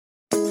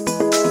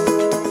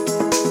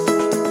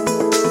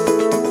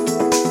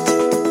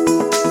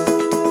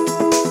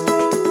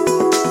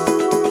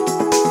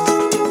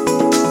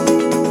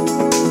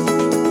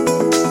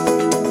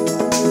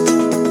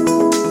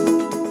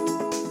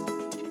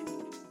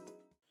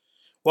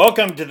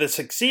Welcome to the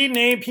Succeed in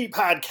A&P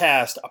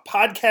podcast, a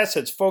podcast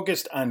that's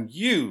focused on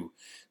you,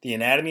 the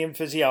anatomy and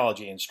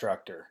physiology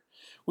instructor.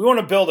 We want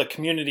to build a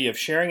community of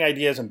sharing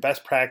ideas and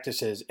best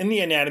practices in the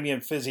anatomy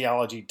and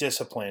physiology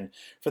discipline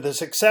for the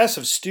success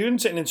of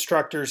students and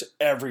instructors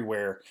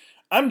everywhere.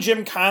 I'm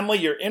Jim Conley,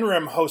 your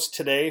interim host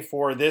today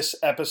for this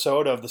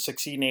episode of the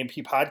Succeed in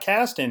A&P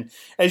podcast. And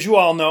as you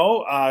all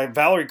know,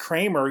 Valerie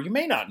Kramer, you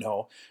may not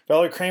know,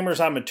 Valerie Kramer's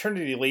on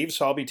maternity leave,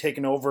 so I'll be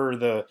taking over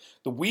the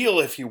wheel,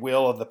 if you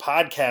will, of the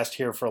podcast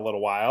here for a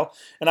little while.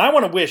 And I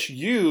want to wish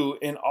you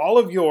and all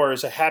of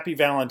yours a happy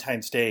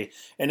Valentine's Day.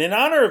 And in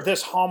honor of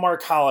this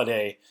Hallmark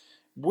holiday,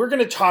 we're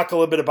going to talk a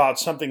little bit about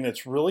something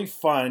that's really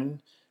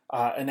fun,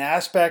 an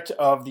aspect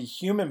of the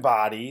human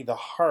body, the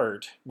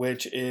heart,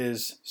 which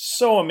is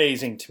so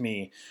amazing to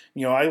me.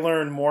 You know, I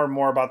learn more and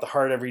more about the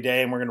heart every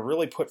day, and we're going to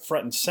really put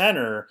front and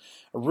center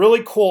a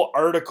really cool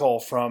article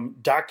from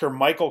Dr.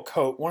 Michael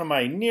Coate, one of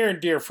my near and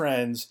dear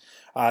friends,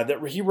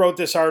 that he wrote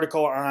this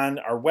article on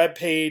our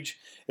webpage.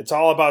 It's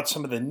all about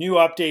some of the new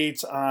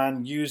updates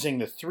on using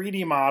the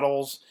 3D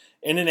models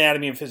in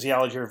Anatomy and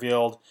Physiology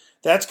Revealed.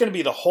 That's going to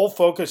be the whole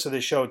focus of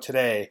the show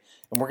today,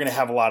 and we're going to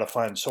have a lot of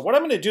fun. So what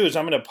I'm going to do is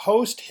I'm going to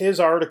post his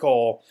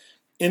article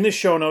in the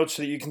show notes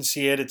so that you can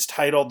see it. It's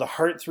titled The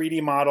Heart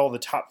 3D Model, the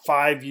Top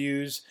 5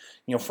 Views,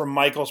 from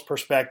Michael's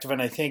perspective. And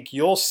I think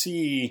you'll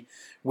see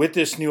with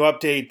this new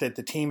update that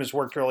the team has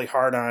worked really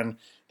hard on.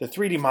 The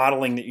 3D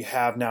modeling that you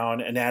have now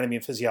in Anatomy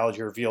and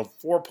Physiology Revealed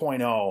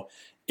 4.0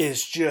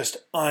 is just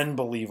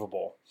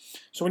unbelievable.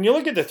 So when you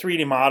look at the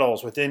 3D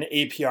models within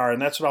APR, and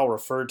that's what I'll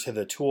refer to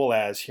the tool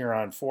as here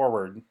on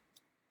forward,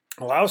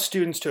 allows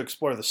students to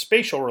explore the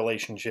spatial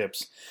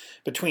relationships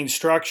between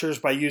structures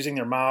by using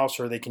their mouse,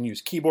 or they can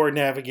use keyboard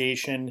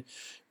navigation,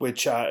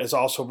 which is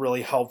also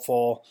really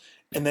helpful.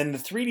 And then the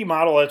 3D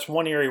model, that's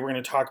one area we're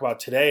going to talk about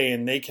today,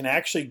 and they can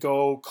actually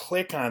go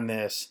click on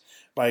this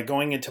by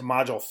going into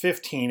Module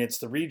 15. It's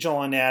the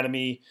regional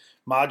anatomy.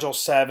 Module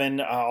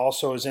 7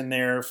 also is in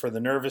there for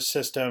the nervous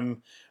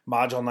system.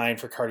 Module 9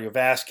 for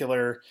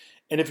cardiovascular.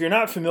 And if you're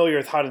not familiar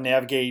with how to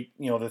navigate,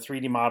 the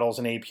 3D models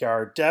in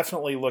APR,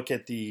 definitely look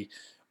at the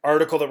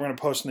article that we're going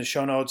to post in the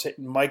show notes.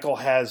 Michael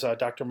has,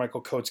 Dr.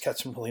 Michael Coate's got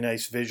some really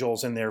nice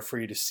visuals in there for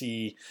you to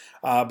see.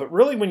 But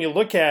really, when you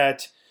look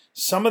at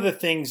some of the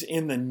things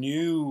in the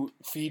new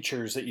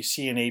features that you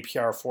see in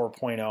APR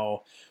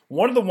 4.0,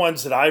 one of the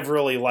ones that I've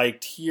really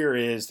liked here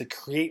is the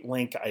Create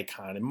Link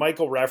icon. And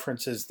Michael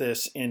references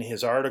this in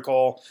his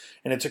article.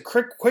 And it's a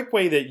quick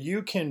way that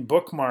you can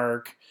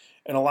bookmark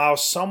and allow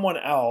someone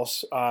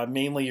else,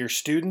 mainly your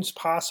students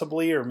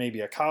possibly, or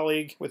maybe a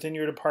colleague within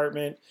your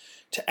department,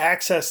 to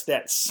access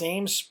that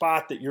same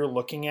spot that you're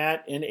looking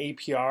at in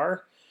APR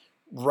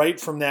right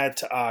from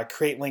that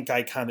Create Link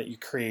icon that you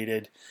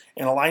created.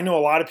 And I know a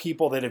lot of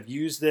people that have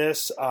used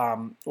this.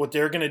 What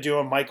they're going to do,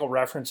 and Michael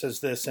references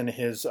this in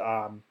his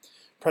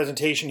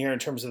presentation here in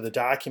terms of the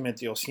document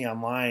that you'll see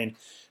online,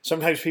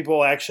 sometimes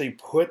people actually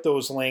put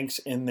those links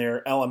in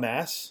their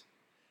LMS.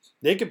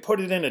 They could put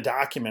it in a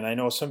document. I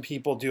know some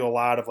people do a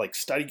lot of like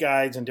study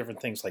guides and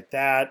different things like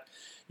that.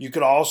 You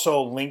could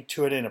also link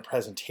to it in a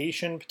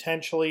presentation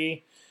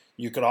potentially.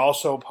 You could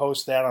also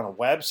post that on a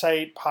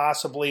website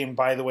possibly. And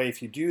by the way,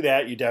 if you do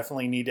that, you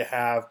definitely need to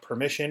have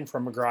permission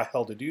from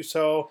McGraw-Hill to do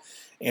so.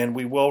 And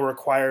we will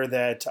require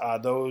that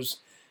those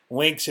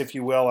links, if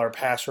you will, are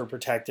password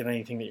protected,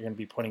 anything that you're going to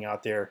be putting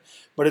out there.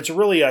 But it's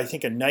really, I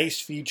think, a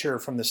nice feature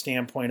from the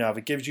standpoint of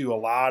it gives you a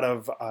lot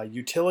of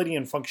utility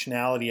and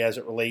functionality as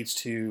it relates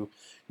to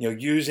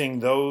using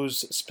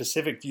those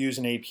specific views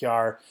in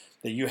APR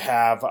that you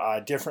have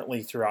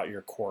differently throughout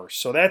your course.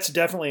 So that's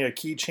definitely a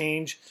key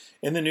change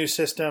in the new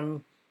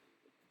system.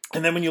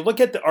 And then when you look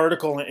at the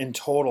article in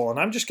total, and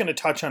I'm just going to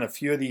touch on a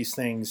few of these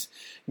things,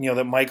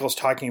 that Michael's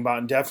talking about,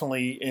 and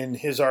definitely in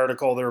his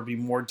article there will be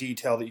more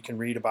detail that you can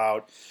read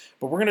about.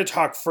 But we're going to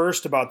talk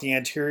first about the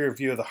anterior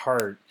view of the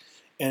heart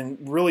and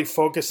really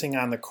focusing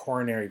on the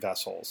coronary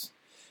vessels.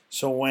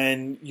 So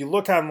when you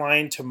look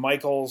online to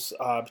Michael's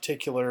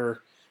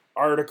particular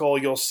article,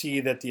 you'll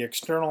see that the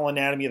external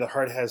anatomy of the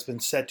heart has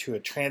been set to a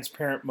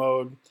transparent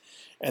mode,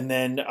 and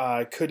then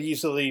could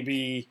easily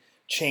be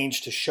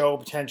changed to show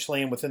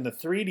potentially. And within the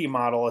 3D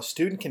model, a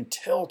student can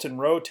tilt and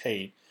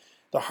rotate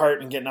the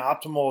heart and get an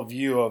optimal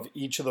view of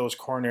each of those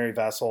coronary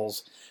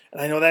vessels. And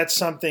I know that's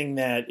something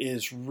that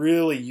is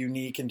really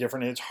unique and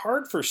different. And it's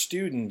hard for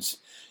students,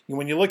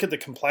 when you look at the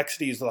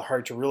complexities of the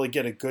heart, to really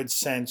get a good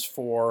sense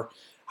for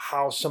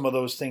how some of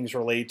those things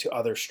relate to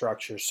other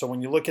structures. So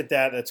when you look at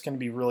that, that's going to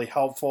be really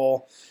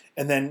helpful.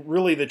 And then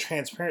really the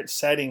transparent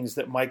settings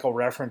that Michael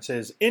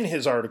references in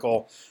his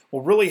article will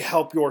really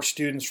help your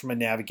students from a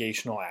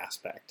navigational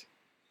aspect.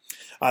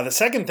 The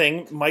second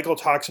thing Michael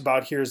talks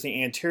about here is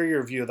the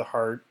anterior view of the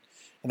heart,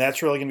 and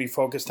that's really going to be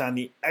focused on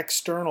the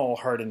external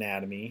heart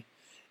anatomy.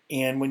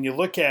 And when you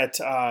look at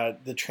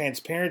the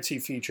transparency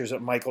features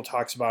that Michael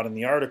talks about in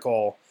the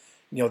article,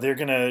 they're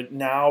going to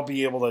now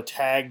be able to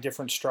tag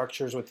different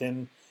structures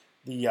within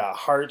the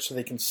heart so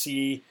they can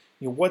see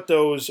what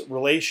those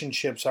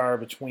relationships are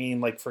between,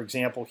 like, for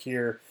example,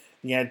 here,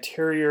 the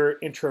anterior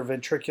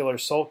intraventricular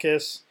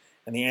sulcus,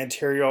 and the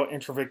anterior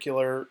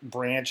intraventricular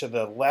branch of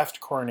the left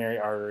coronary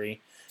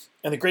artery,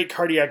 and the great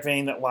cardiac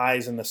vein that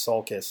lies in the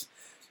sulcus.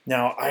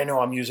 Now, I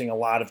know I'm using a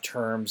lot of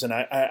terms, and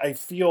I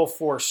feel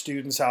for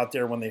students out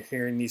there when they're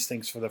hearing these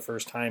things for the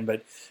first time,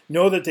 but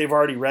know that they've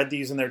already read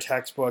these in their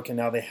textbook, and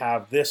now they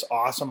have this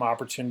awesome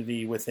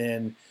opportunity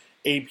within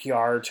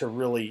APR to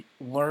really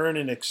learn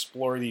and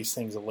explore these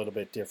things a little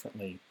bit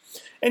differently.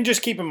 And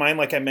just keep in mind,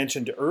 like I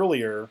mentioned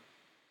earlier,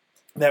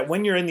 that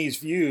when you're in these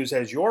views,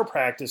 as you're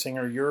practicing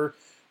or you're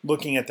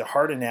looking at the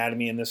heart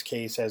anatomy, in this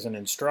case as an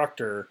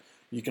instructor,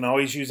 you can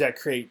always use that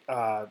create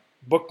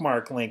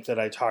bookmark link that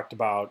I talked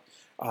about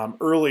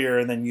earlier,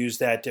 and then use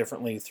that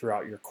differently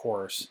throughout your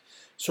course.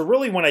 So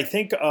really, when I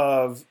think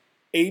of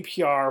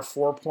APR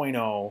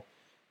 4.0,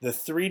 the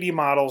 3D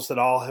models that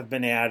all have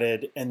been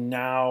added, and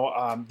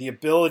now the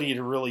ability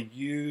to really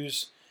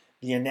use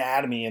the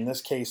anatomy, in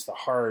this case the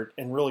heart,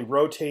 and really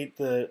rotate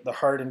the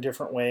heart in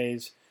different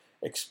ways,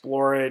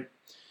 explore it,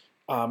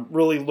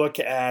 really look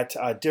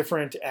at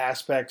different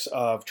aspects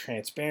of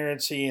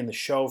transparency and the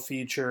show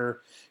feature.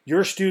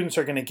 Your students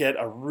are going to get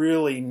a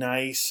really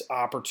nice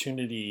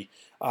opportunity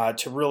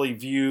to really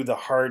view the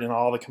heart and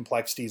all the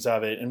complexities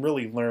of it and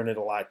really learn it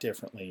a lot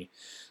differently.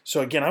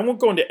 So again, I won't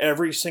go into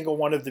every single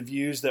one of the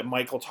views that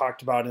Michael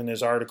talked about in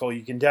his article.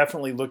 You can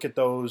definitely look at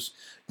those,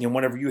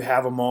 whenever you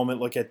have a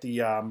moment. Look at the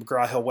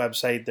McGraw-Hill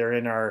website. They're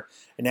in our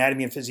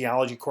anatomy and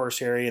physiology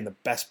course area and the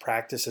best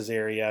practices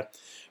area.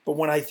 But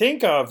when I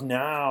think of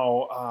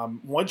now,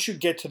 once you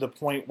get to the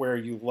point where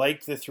you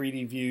like the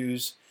 3D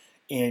views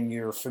and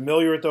you're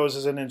familiar with those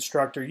as an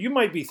instructor, you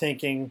might be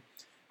thinking,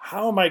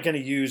 how am I going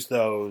to use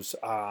those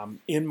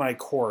in my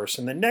course?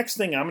 And the next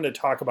thing I'm going to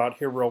talk about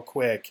here real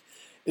quick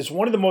is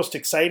one of the most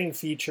exciting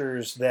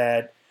features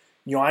that,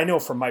 I know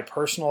from my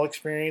personal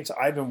experience,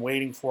 I've been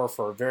waiting for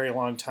a very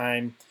long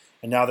time,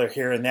 and now they're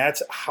here, and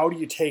that's how do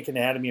you take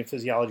Anatomy and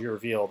Physiology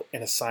Revealed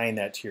and assign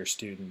that to your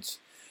students.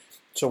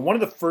 So one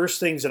of the first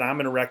things that I'm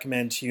going to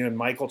recommend to you, and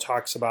Michael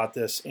talks about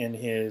this in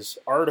his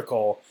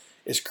article,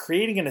 is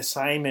creating an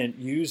assignment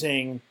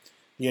using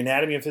the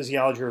Anatomy and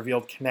Physiology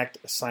Revealed Connect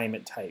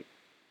assignment type.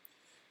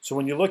 So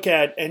when you look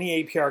at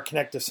any APR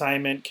Connect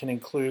assignment, can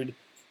include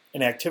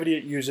an activity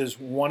that uses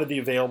one of the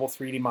available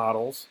 3D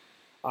models.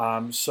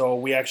 So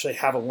we actually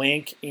have a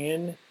link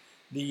in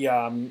the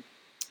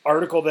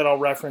article that I'll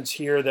reference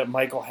here that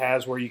Michael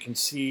has, where you can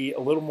see a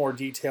little more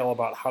detail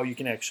about how you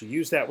can actually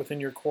use that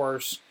within your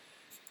course.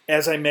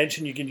 As I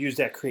mentioned, you can use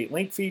that create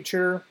link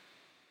feature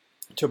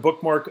to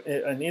bookmark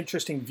an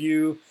interesting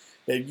view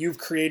that you've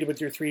created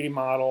with your 3D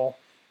model.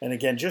 And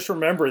again, just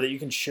remember that you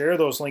can share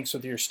those links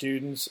with your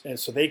students, and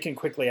so they can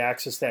quickly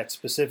access that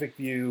specific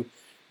view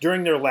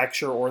during their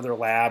lecture or their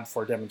lab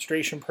for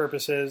demonstration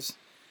purposes.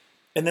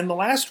 And then the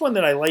last one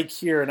that I like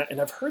here, and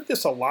I've heard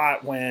this a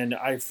lot when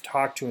I've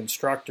talked to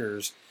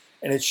instructors,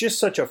 and it's just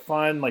such a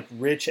fun,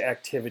 rich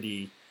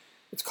activity.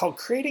 It's called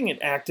creating an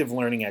active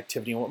learning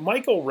activity. And what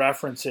Michael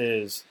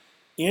references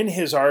in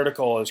his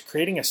article is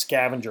creating a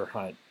scavenger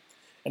hunt.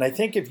 And I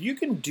think if you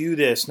can do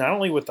this, not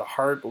only with the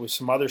heart, but with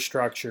some other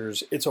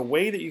structures, it's a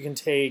way that you can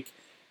take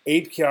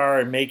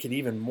APR and make it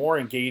even more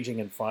engaging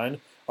and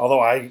fun.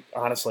 Although I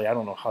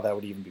don't know how that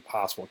would even be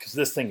possible, because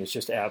this thing is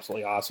just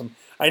absolutely awesome.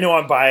 I know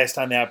I'm biased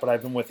on that, but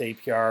I've been with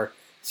APR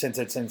since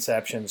its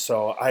inception,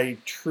 so I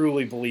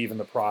truly believe in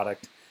the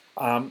product.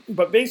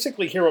 But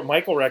basically here what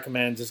Michael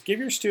recommends is give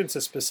your students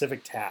a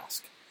specific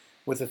task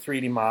with a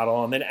 3D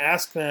model, and then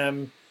ask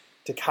them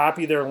to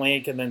copy their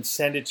link and then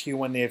send it to you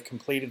when they have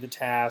completed the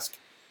task.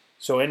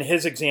 So in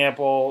his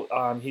example,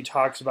 he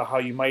talks about how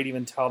you might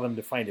even tell them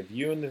to find a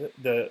view in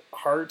the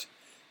heart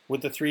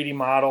with the 3D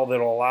model that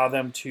will allow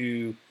them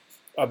to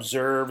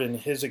observe. And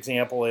his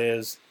example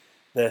is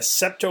the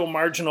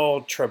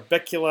septomarginal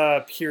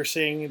trabecula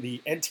piercing,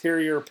 the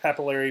anterior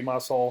papillary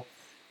muscle.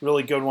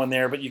 Really good one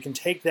there. But you can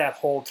take that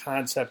whole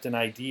concept and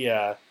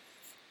idea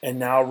and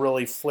now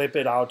really flip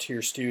it out to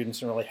your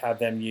students and really have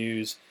them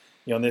use,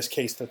 in this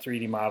case, the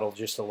 3D model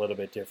just a little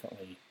bit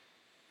differently.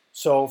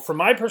 So from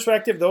my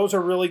perspective, those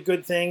are really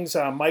good things.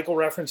 Michael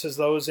references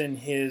those in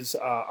his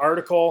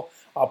article.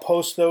 I'll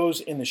post those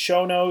in the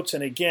show notes.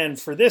 And again,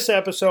 for this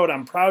episode,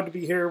 I'm proud to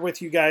be here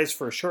with you guys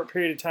for a short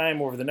period of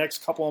time over the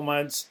next couple of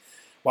months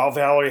while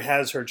Valerie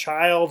has her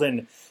child.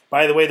 And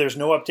by the way, there's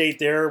no update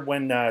there.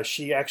 When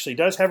she actually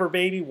does have her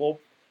baby,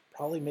 we'll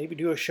probably maybe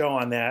do a show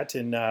on that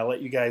and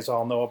let you guys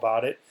all know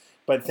about it.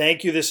 But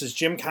thank you. This is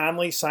Jim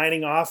Conley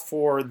signing off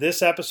for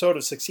this episode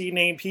of Succeed in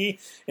A&P.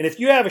 And if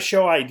you have a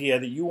show idea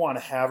that you want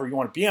to have or you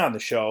want to be on the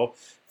show,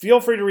 feel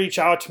free to reach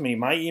out to me.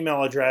 My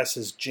email address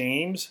is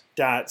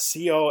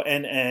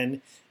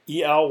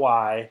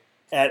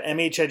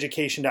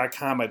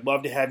james.connely@mheducation.com. I'd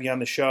love to have you on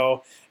the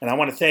show. And I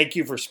want to thank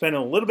you for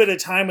spending a little bit of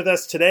time with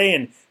us today.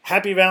 And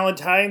happy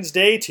Valentine's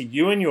Day to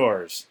you and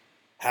yours.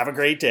 Have a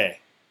great day.